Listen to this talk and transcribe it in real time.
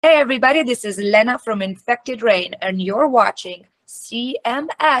Hey everybody, this is Lena from Infected Rain, and you're watching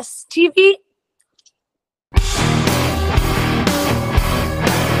CMS TV.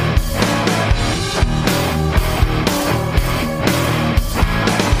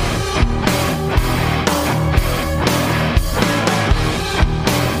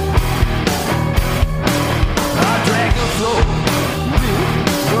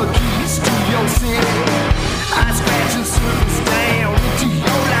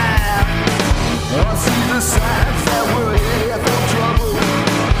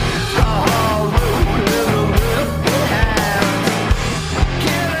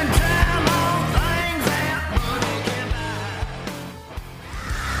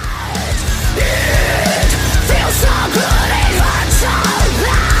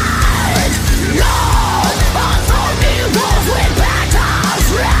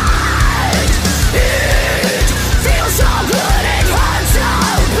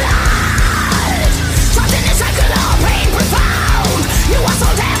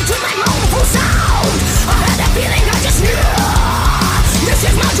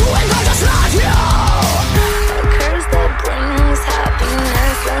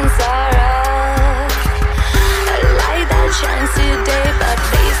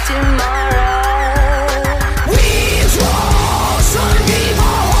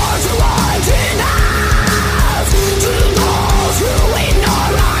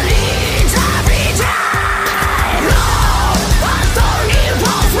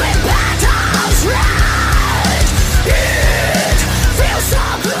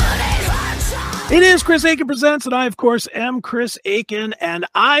 It is Chris Aiken Presents, and I, of course, am Chris Aiken, and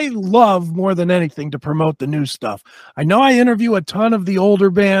I love more than anything to promote the new stuff. I know I interview a ton of the older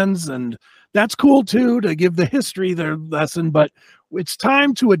bands, and that's cool, too, to give the history their lesson, but it's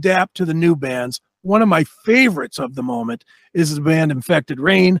time to adapt to the new bands. One of my favorites of the moment is the band Infected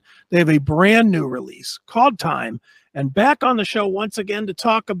Rain. They have a brand new release called Time, and back on the show once again to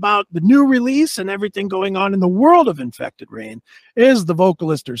talk about the new release and everything going on in the world of Infected Rain is the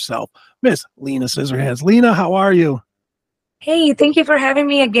vocalist herself, Miss Lena Scissorhands. Lena, how are you? Hey, thank you for having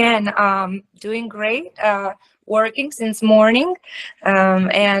me again. Doing great, working since morning.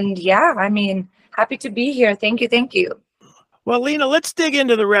 And yeah, I mean, happy to be here. Thank you, thank you. Well, Lena, let's dig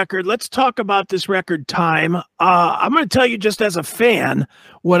into the record. Let's talk about this record, Time. I'm going to tell you just as a fan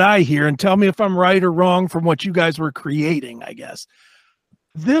what I hear and tell me if I'm right or wrong from what you guys were creating, I guess.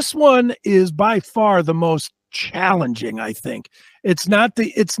 This one is by far the most challenging, I think. It's not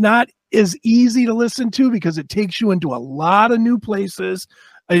as easy to listen to because it takes you into a lot of new places.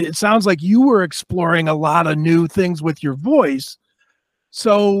 It sounds like you were exploring a lot of new things with your voice.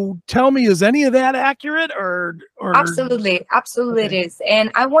 So tell me, is any of that accurate or Absolutely okay. It is.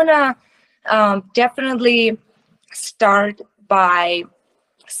 And I want to definitely start by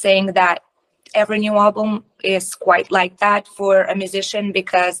saying that every new album is quite like that for a musician,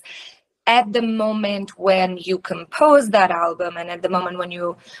 because at the moment when you compose that album and at the moment when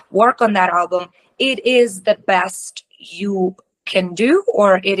you work on that album, it is the best you can do,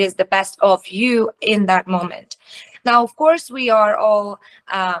 or it is the best of you in that moment. Now, of course, we are all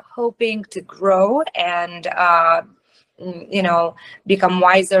hoping to grow and, become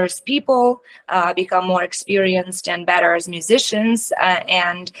wiser as people, become more experienced and better as musicians.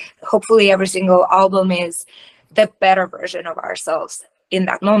 And hopefully every single album is the better version of ourselves in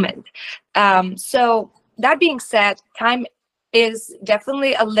that moment. So that being said, Time is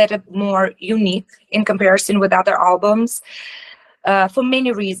definitely a little more unique in comparison with other albums. For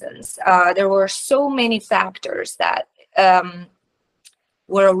many reasons. There were so many factors that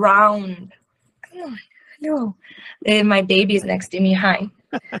were around. Hello. My baby is next to me. Hi.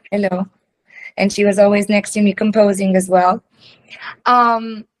 Hello. And she was always next to me composing as well.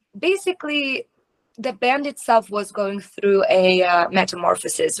 Basically, the band itself was going through a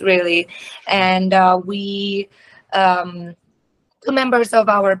metamorphosis, really. And we, two members of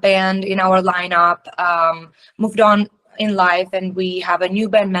our band in our lineup, moved on in life, and we have a new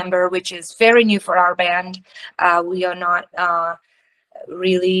band member, which is very new for our band. We are not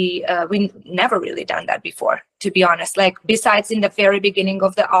really, we never really done that before, to be honest. Like, besides in the very beginning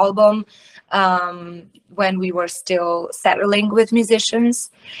of the album, when we were still settling with musicians.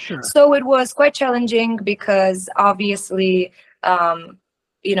 Sure. So it was quite challenging because obviously,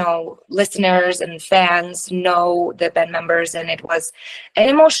 listeners and fans know the band members, and it was an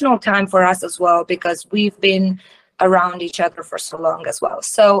emotional time for us as well, because we've been around each other for so long as well.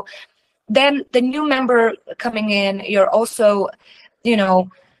 So then the new member coming in, you're also,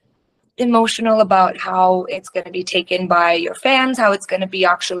 emotional about how it's going to be taken by your fans, how it's going to be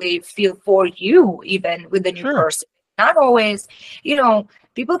actually feel for you, even with the new person. Not always,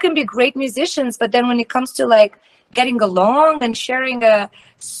 people can be great musicians, but then when it comes to like getting along and sharing a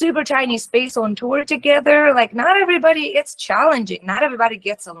super tiny space on tour together, like not everybody, it's challenging. Not everybody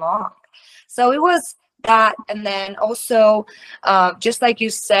gets along. So it was that. And then also, just like you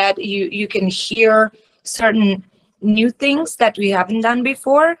said, you can hear certain new things that we haven't done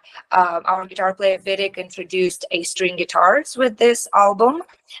before. Our guitar player Vidic introduced A-string guitars with this album,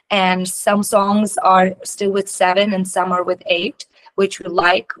 and some songs are still with 7 and some are with 8, which we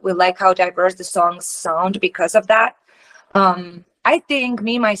like. We like how diverse the songs sound because of that. I think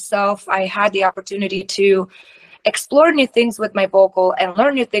myself, I had the opportunity to explore new things with my vocal and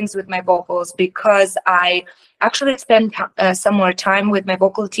learn new things with my vocals because I actually spent some more time with my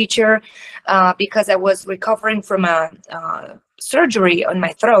vocal teacher because I was recovering from a surgery on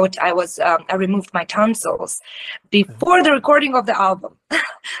my throat. I removed my tonsils before the recording of the album.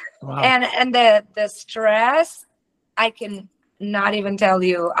 Wow. And the stress, I can not even tell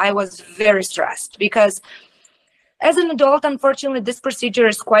you. I was very stressed because as an adult, unfortunately, this procedure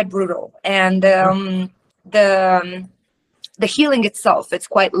is quite brutal, and the healing itself, it's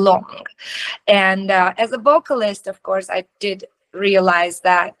quite long. And as a vocalist, of course, I did realize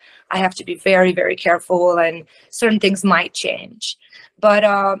that I have to be very, very careful, and certain things might change. But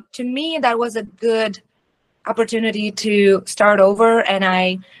to me, that was a good opportunity to start over, and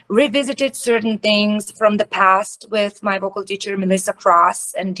I revisited certain things from the past with my vocal teacher Melissa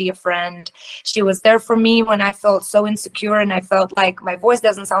Cross, and dear friend. She was there for me when I felt so insecure and I felt like my voice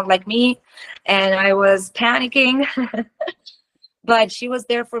doesn't sound like me and I was panicking. But she was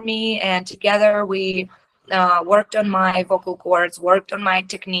there for me, and together we worked on my vocal cords, worked on my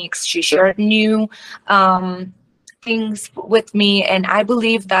techniques. She shared new things with me, and I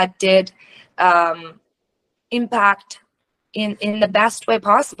believe that did impact in the best way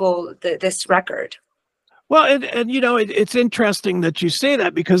possible this record. Well, and you know, it's interesting that you say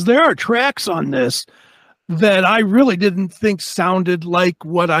that, because there are tracks on this that I really didn't think sounded like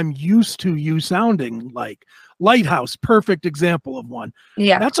what I'm used to you sounding like. Lighthouse, perfect example of one.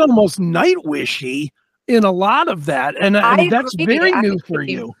 Yeah, That's almost Nightwishy in a lot of that, and that's very new for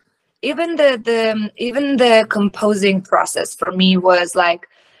you. Even the composing process for me was like,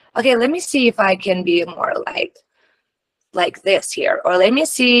 okay, let me see if I can be more like this here, or let me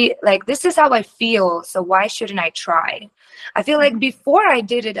see, like, this is how I feel, so why shouldn't I try? I feel like before I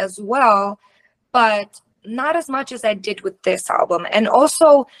did it as well, but not as much as I did with this album. And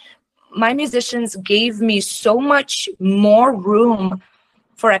also my musicians gave me so much more room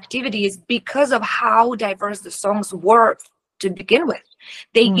for activities because of how diverse the songs were to begin with.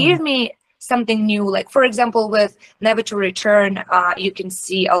 They gave me something new, like for example with Never to Return, you can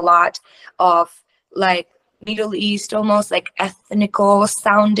see a lot of like Middle East, almost like ethnical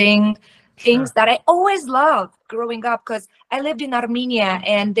sounding things that I always loved growing up, because I lived in Armenia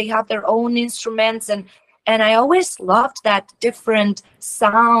and they have their own instruments, and I always loved that different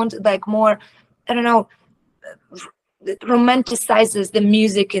sound, like more, I don't know, it romanticizes the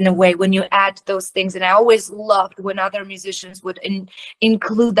music in a way when you add those things. And I always loved when other musicians would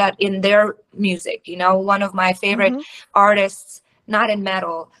include that in their music. You know, one of my favorite artists, not in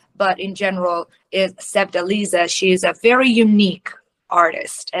metal, but in general, is Sevda Liza. She is a very unique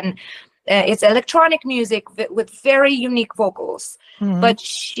artist, and it's electronic music with very unique vocals, but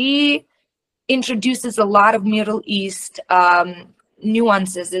she introduces a lot of Middle East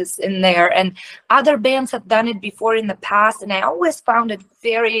nuances is in there, and other bands have done it before in the past, and I always found it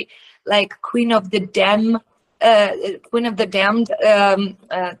very like Queen of the Damned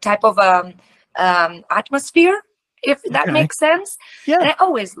type of atmosphere, if that makes sense. Yeah, and I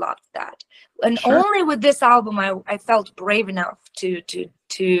always loved that. And only with this album I felt brave enough to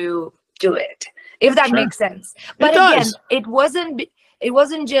do it, if that makes sense. But again, it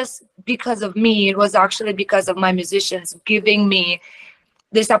wasn't just because of me. It was actually because of my musicians giving me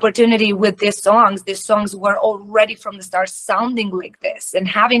this opportunity with these songs. These songs were already from the start sounding like this, and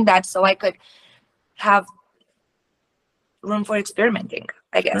having that so I could have room for experimenting,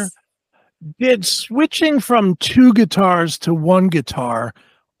 I guess. Did switching from 2 guitars to 1 guitar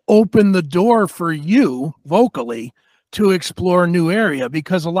open the door for you vocally to explore a new area?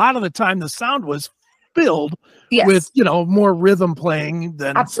 Because a lot of the time the sound was filled with, you know, more rhythm playing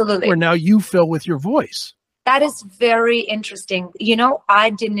than where now you fill with your voice. That is very interesting. You know, I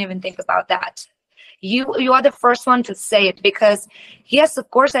didn't even think about that. You are the first one to say it, because yes, of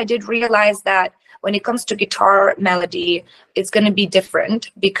course, I did realize that when it comes to guitar melody, it's going to be different,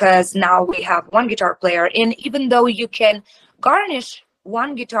 because now we have 1 guitar player, and even though you can garnish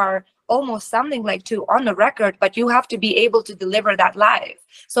 1 guitar almost sounding like 2 on the record, but you have to be able to deliver that live.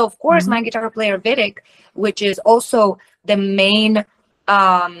 So of course my guitar player Vidic, which is also the main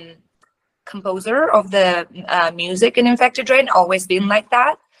composer of the music in Infected Rain, always been like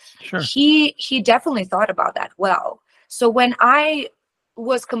that. Sure. He definitely thought about that well. So when I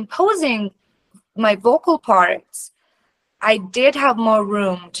was composing my vocal parts, I did have more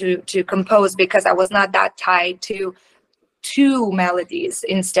room to compose because I was not that tied to two melodies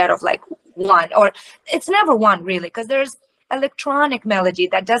instead of like one, or it's never one really, because there's electronic melody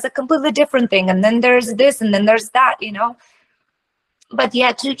that does a completely different thing, and then there's this, and then there's that, you know. But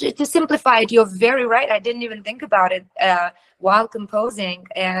yeah, to simplify it, you're very right. I didn't even think about it while composing,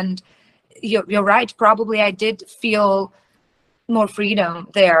 and you're right. Probably I did feel more freedom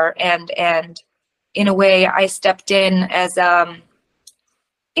there, and in a way I stepped in as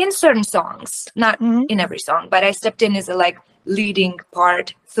in certain songs, not in every song, but I stepped in as a like leading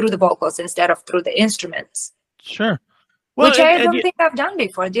part through the vocals instead of through the instruments. Sure. Well, which I don't think I've done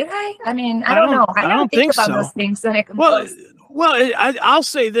before, did I? I mean, I don't know. I don't think think about so. those things when I compose. Well, I'll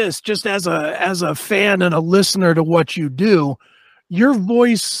say this, just as a fan and a listener to what you do, your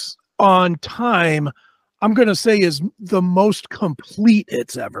voice on time, I'm going to say, is the most complete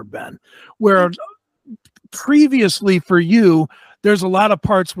it's ever been. Where previously for you, there's a lot of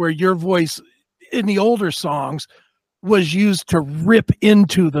parts where your voice in the older songs was used to rip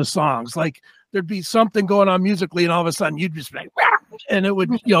into the songs. Like there'd be something going on musically, and all of a sudden you'd just be like, and it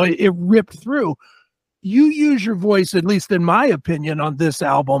would, you know, it ripped through. You use your voice, at least in my opinion, on this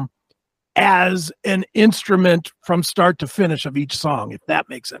album as an instrument from start to finish of each song, if that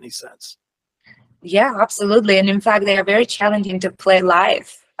makes any sense. Yeah, absolutely. And in fact, they are very challenging to play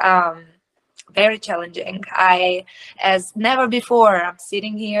live. Very challenging. As never before, I'm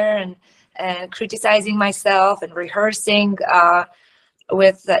sitting here and criticizing myself and rehearsing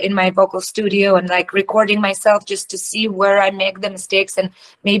in my vocal studio, and like recording myself just to see where I make the mistakes, and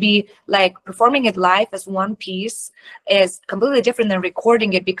maybe like performing it live as one piece is completely different than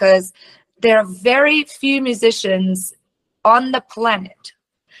recording it, because there are very few musicians on the planet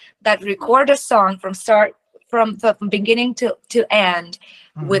that record a song from beginning to end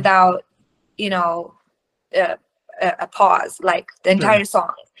without, you know, a pause, like the entire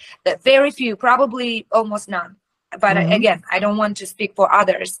song. That very few, probably almost none. But again, I don't want to speak for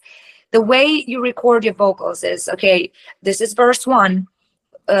others. The way you record your vocals is, okay, this is verse 1,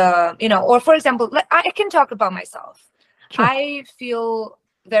 you know, or for example, I can talk about myself. Sure. I feel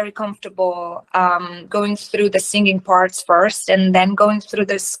very comfortable going through the singing parts first and then going through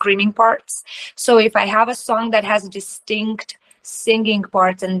the screaming parts. So if I have a song that has distinct singing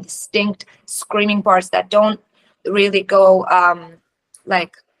parts and distinct screaming parts that don't really go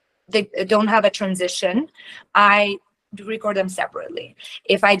like they don't have a transition, I record them separately.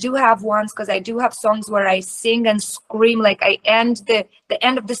 If I do have ones, because I do have songs where I sing and scream, like I end the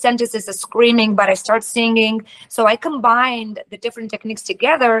end of the sentence is a screaming, but I start singing. So I combined the different techniques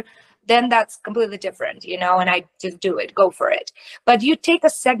together, then that's completely different, you know, and I just do it, go for it. But you take a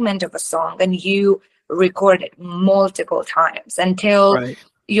segment of a song and you record it multiple times until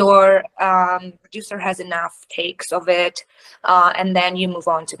your producer has enough takes of it, and then you move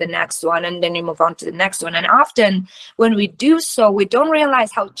on to the next one, and then you move on to the next one. And often when we do so, we don't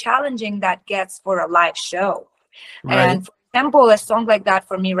realize how challenging that gets for a live show. And for example, a song like that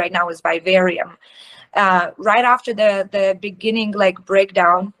for me right now is Vivarium. Right after the beginning, like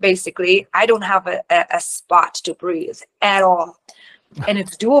breakdown, basically, I don't have a spot to breathe at all. And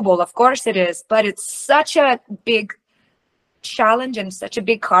it's doable, of course it is, but it's such a big challenge and such a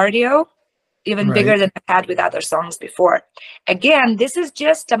big cardio, even bigger than I've had with other songs before. Again, this is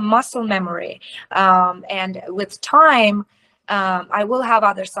just a muscle memory, and with time I will have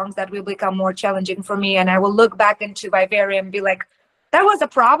other songs that will become more challenging for me, and I will look back into Vivarium and be like, that was a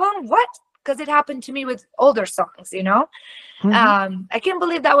problem? What? Because it happened to me with older songs, you know. I can't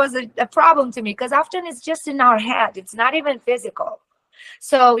believe that was a problem to me, because often it's just in our head, it's not even physical.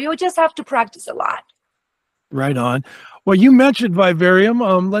 So you just have to practice a lot. Right on. Well, you mentioned Vivarium.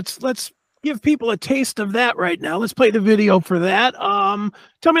 Let's give people a taste of that right now. Let's play the video for that.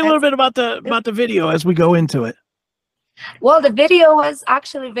 Tell me a little bit about the video as we go into it. Well, the video was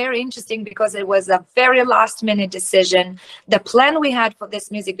actually very interesting because it was a very last-minute decision. The plan we had for this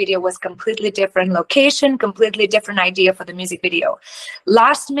music video was completely different location, completely different idea for the music video.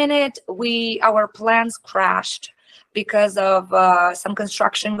 Last minute, our plans crashed because of some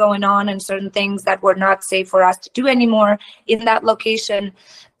construction going on and certain things that were not safe for us to do anymore in that location.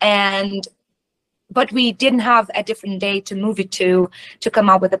 But we didn't have a different day to move it to come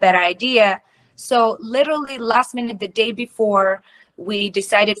up with a better idea. So literally last minute, the day before, we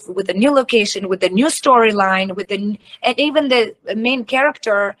decided with a new location, with a new storyline, and even the main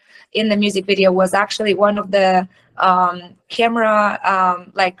character in the music video was actually one of the camera,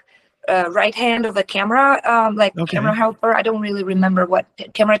 right hand of the camera, camera helper. I don't really remember what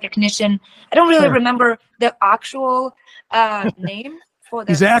camera technician. I don't really remember the actual name for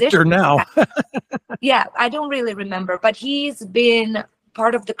the He's actor now. Yeah, I don't really remember, but he's been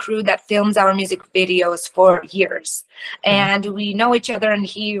part of the crew that films our music videos for years, and we know each other. And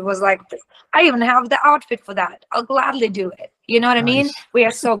he was like, I even have the outfit for that. I'll gladly do it. You know what I mean? We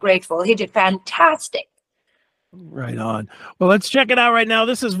are so grateful. He did fantastic. Right on. Well, let's check it out right now.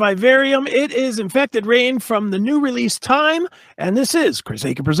 This is Vivarium. It is Infected Rain from the new release Time, and this is Chris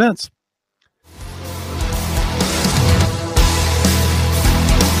Aiken Presents.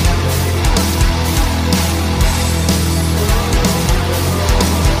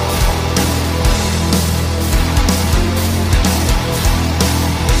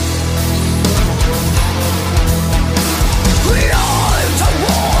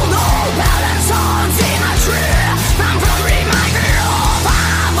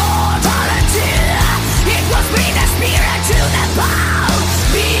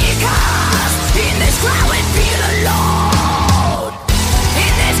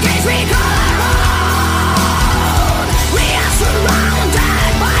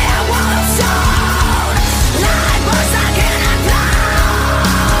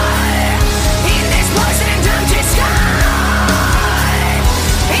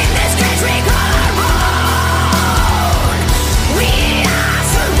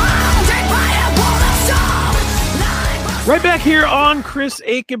 Right back here on Chris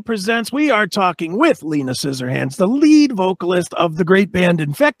Aiken Presents, we are talking with Lena Scissorhands, the lead vocalist of the great band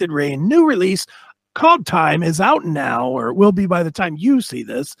Infected Rain. New release called Time is out now, or will be by the time you see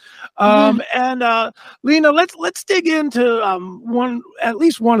this. And Lena, let's dig into at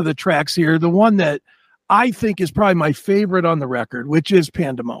least one of the tracks here, the one that I think is probably my favorite on the record, which is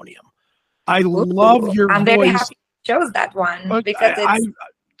Pandemonium. I love your voice. I'm very happy you chose that one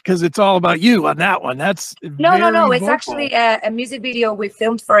because it's all about you on that one. That's no. It's actually a music video we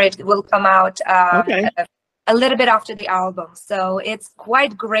filmed for it. It will come out a little bit after the album, so it's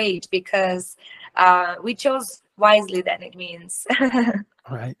quite great because we chose wisely. Then it means.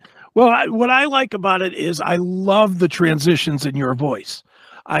 Right. Well, what I like about it is I love the transitions in your voice.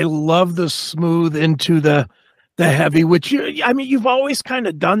 I love the smooth into the heavy, which you've always kind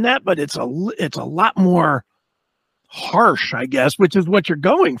of done that, but it's a lot more harsh, I guess, which is what you're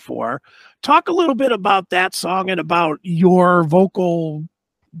going for. Talk a little bit about that song and about your vocal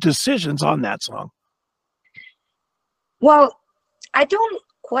decisions on that song. Well, I don't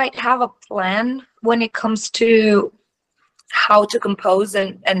quite have a plan when it comes to how to compose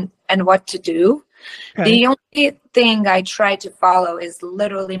and what to do. The only thing I try to follow is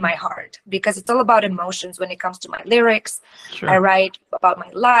literally my heart, because it's all about emotions when it comes to my lyrics. I write about my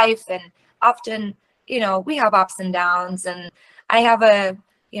life, and often we have ups and downs, and I have a,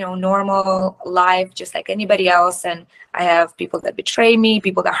 normal life just like anybody else. And I have people that betray me,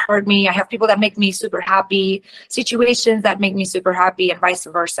 people that hurt me. I have people that make me super happy, situations that make me super happy, and vice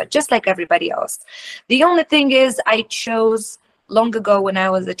versa, just like everybody else. The only thing is I chose long ago when I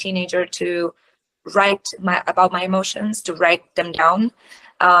was a teenager to write about my emotions, to write them down.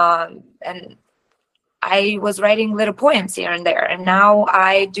 And I was writing little poems here and there, and now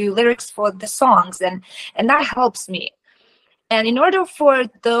I do lyrics for the songs, and that helps me. And in order for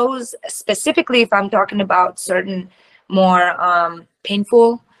those, specifically if I'm talking about certain more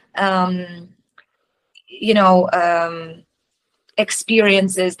painful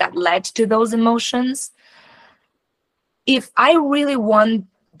experiences that led to those emotions, if I really want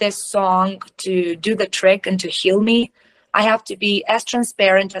this song to do the trick and to heal me, I have to be as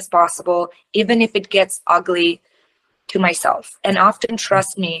transparent as possible, even if it gets ugly to myself. And often,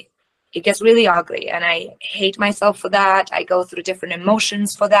 trust me, it gets really ugly. And I hate myself for that. I go through different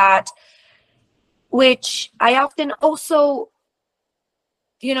emotions for that, which I often also,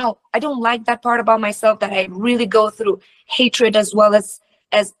 I don't like that part about myself, that I really go through hatred as well as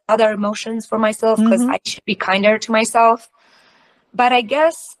other emotions for myself, because I should be kinder to myself. But I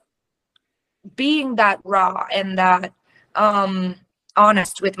guess being that raw and that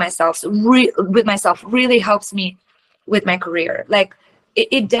honest with myself really helps me with my career. Like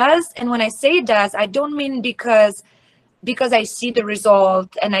it does. And when I say it does, I don't mean because I see the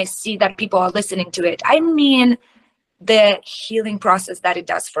result and I see that people are listening to it. I mean the healing process that it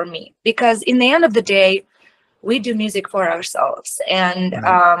does for me, because in the end of the day, we do music for ourselves. And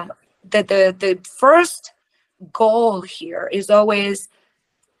the first goal here is always,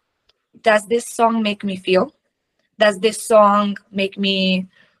 does this song make me feel? Does this song make me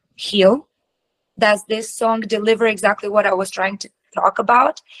heal? Does this song deliver exactly what I was trying to talk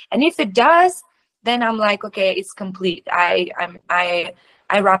about? And if it does, then I'm like, okay, it's complete. I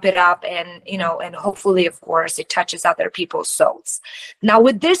wrap it up, and and hopefully, of course, it touches other people's souls. Now,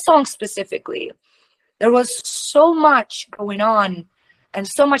 with this song specifically, there was so much going on and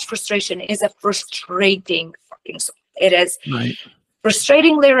so much frustration. It is a frustrating fucking song. It is Right.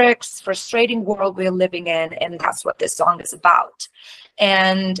 frustrating lyrics, frustrating world we're living in, and that's what this song is about.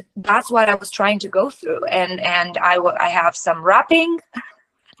 And that's what I was trying to go through. And I have some rapping.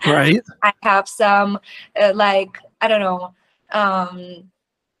 Right. I have some like, I don't know,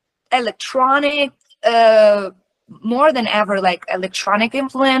 electronic, more than ever, like electronic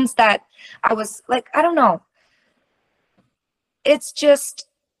influence that I was like, I don't know. It's just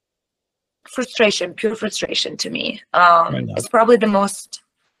frustration, pure frustration to me. Right. It's probably the most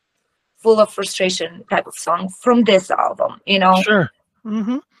full of frustration type of song from this album, Sure.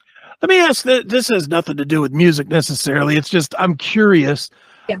 Mm-hmm. Let me ask that. This has nothing to do with music necessarily. It's just, I'm curious.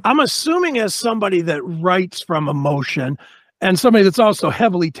 Yeah. I'm assuming, as somebody that writes from emotion and somebody that's also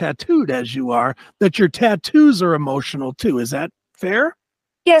heavily tattooed as you are, that your tattoos are emotional too. Is that fair?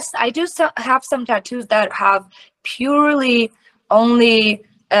 Yes, I do have some tattoos that have purely only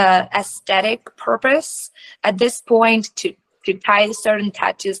aesthetic purpose at this point, to tie certain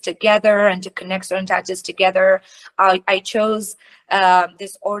tattoos together and to connect certain tattoos together. I chose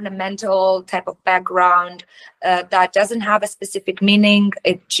this ornamental type of background that doesn't have a specific meaning.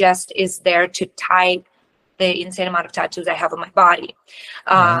 It just is there to tie the insane amount of tattoos I have on my body.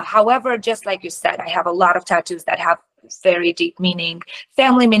 Right. However, just like you said, I have a lot of tattoos that have very deep meaning,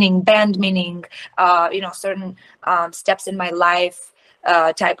 family meaning, band meaning, certain steps in my life,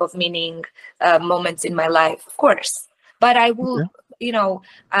 type of meaning, moments in my life, of course. But I will,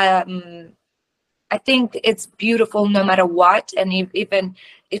 I think it's beautiful no matter what. And even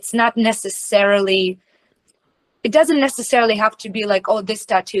it's not necessarily, it doesn't necessarily have to be like, oh, this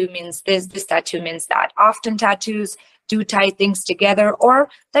tattoo means this tattoo means that. Often tattoos do tie things together, or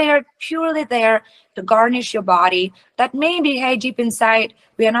they are purely there to garnish your body that maybe, hey, deep inside,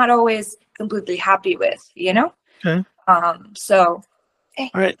 we are not always completely happy with, Okay. So. All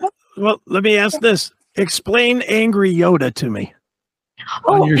right. Well, let me ask this. Explain angry Yoda to me.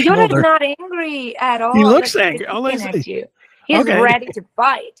 Oh, your Yoda shoulder. is not angry at all. He looks Like, angry. Oh, he's I looking at see. you. He's Okay. ready to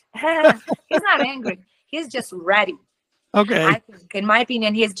fight. He's not angry. He's just ready. Okay. I think, in my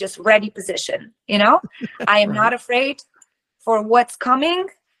opinion, he's just ready position. I am Right. not afraid for what's coming,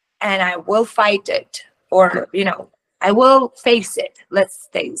 and I will fight it, or I will face it. Let's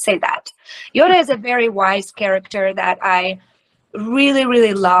say that. Yoda is a very wise character that I really,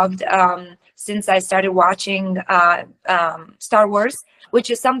 really loved since I started watching Star Wars, which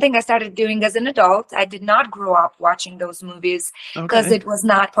is something I started doing as an adult. I did not grow up watching those movies because Okay. it was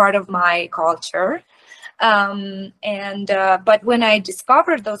not part of my culture. But when I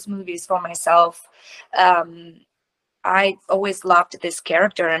discovered those movies for myself, I always loved this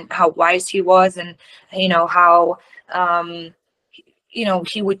character and how wise he was, and how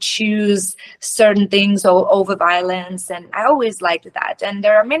he would choose certain things over violence, and I always liked that. And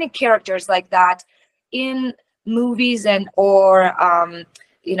there are many characters like that in movies or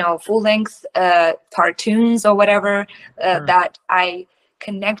full-length cartoons or whatever Sure. that I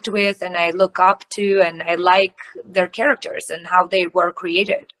connect with and I look up to, and I like their characters and how they were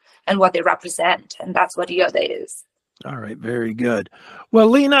created and what they represent. And that's what Yoda is. All right, very good. Well,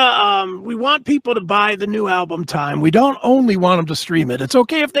 Lena, we want people to buy the new album Time. We don't only want them to stream it. It's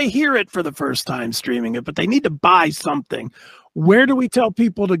okay if they hear it for the first time streaming it, but they need to buy something. Where do we tell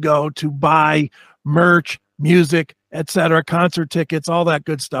people to go to buy merch, music, etc., concert tickets, all that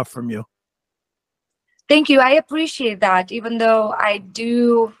good stuff from you? Thank you. I appreciate that, even though I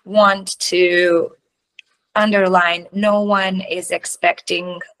do want to underline no one is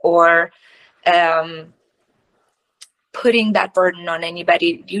expecting or putting that burden on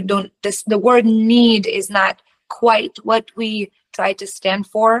anybody. The word need is not quite what we try to stand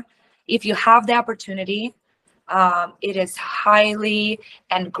for. If you have the opportunity, it is highly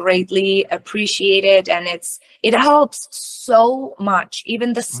and greatly appreciated, and it helps so much.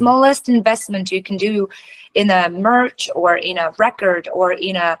 Even the smallest investment you can do in a merch or in a record or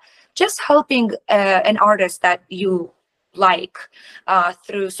in just helping an artist that you like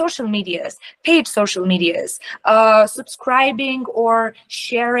through social medias, paid social medias, subscribing or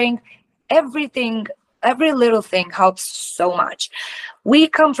sharing, everything, every little thing helps so much. We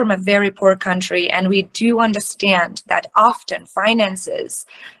come from a very poor country, and we do understand that often finances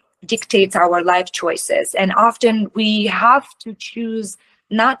dictates our life choices, and often we have to choose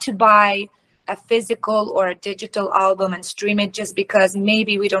not to buy a physical or a digital album and stream it just because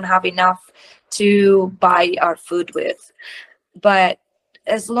maybe we don't have enough to buy our food with. But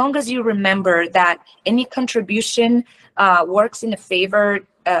as long as you remember that any contribution works in a favor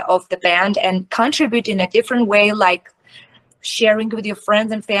of the band, and contribute in a different way, like sharing with your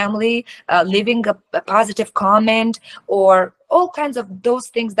friends and family, leaving a positive comment, or all kinds of those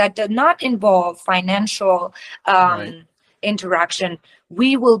things that do not involve financial interaction,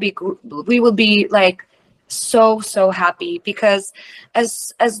 we will be like so happy, because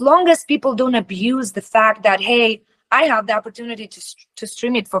as long as people don't abuse the fact that, hey, I have the opportunity to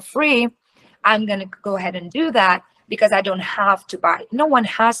stream it for free, I'm gonna go ahead and do that because I don't have to buy. No one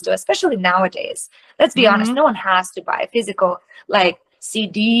has to, especially nowadays. Let's be honest, no one has to buy a physical like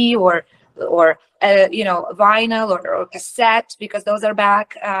CD or vinyl or cassette, because those are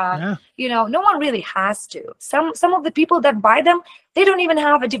back. No one really has to. Some of the people that buy them, they don't even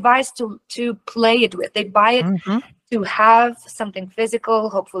have a device to play it with. They buy it to have something physical,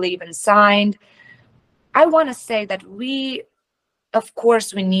 hopefully even signed. I want to say that of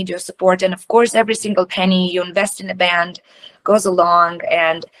course, we need your support. And of course, every single penny you invest in a band goes along,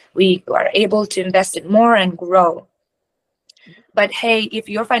 and we are able to invest it more and grow. But hey, if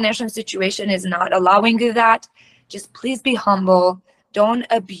your financial situation is not allowing you that, just please be humble. Don't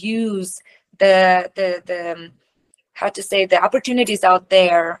abuse the opportunities out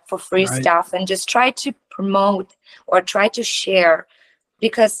there for free stuff, and just try to promote or try to share.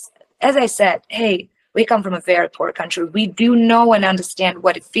 Because as I said, hey, we come from a very poor country. We do know and understand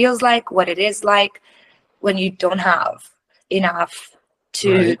what it feels like, what it is like when you don't have enough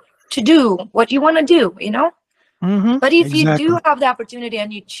to do what you want to do, But if you do have the opportunity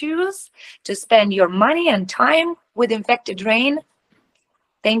and you choose to spend your money and time with Infected Rain,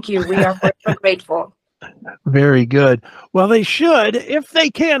 thank you. We are forever grateful. Very good. Well, they should, if they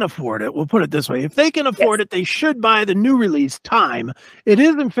can afford it. We'll put it this way. If they can afford it, they should buy the new release, Time. It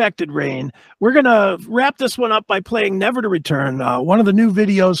is Infected Rain. We're going to wrap this one up by playing Never to Return, one of the new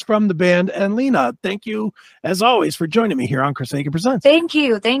videos from the band. And Lena, thank you, as always, for joining me here on Chris Aiken Presents. Thank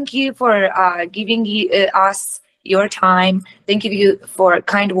you. Thank you for giving us your time. Thank you for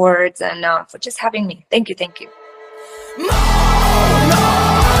kind words and for just having me. Thank you. Thank you.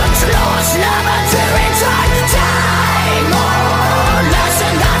 Lost, never to return. Time or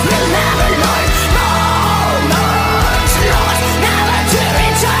lesson that we'll never learn. Moments lost, never to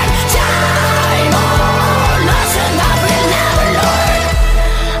return. Time or lesson that we'll never learn.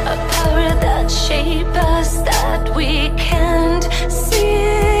 A power that shapes us that we can't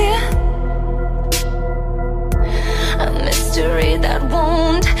see. A mystery that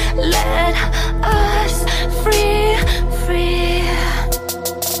won't let us free.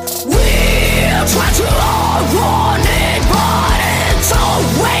 Try to outrun it, but it's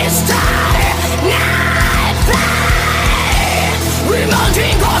always time. Nothing.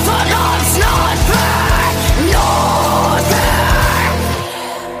 Reminding us that love's not fair. Not fair.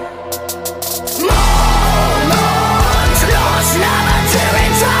 Moments lost, never to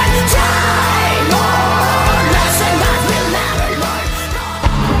return. Time or lesson that we'll never learn.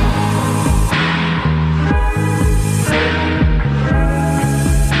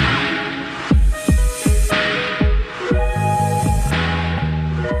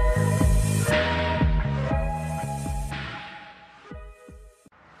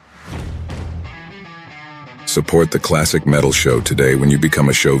 Support the Classic Metal Show today when you become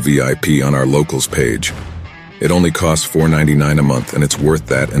a show VIP on our locals page. It only costs $4.99 a month, and it's worth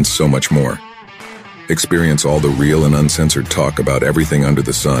that and so much more. Experience all the real and uncensored talk about everything under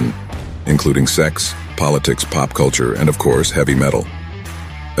the sun, including sex, politics, pop culture, and of course, heavy metal.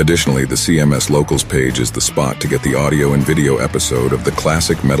 Additionally, the CMS Locals page is the spot to get the audio and video episode of the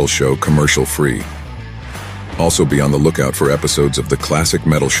Classic Metal Show commercial-free. Also be on the lookout for episodes of the Classic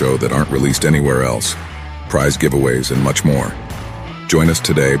Metal Show that aren't released anywhere else, prize giveaways, and much more. Join us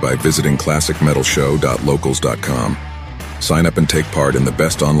today by visiting classicmetalshow.locals.com. Sign up and take part in the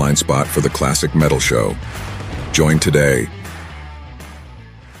best online spot for the Classic Metal Show. Join today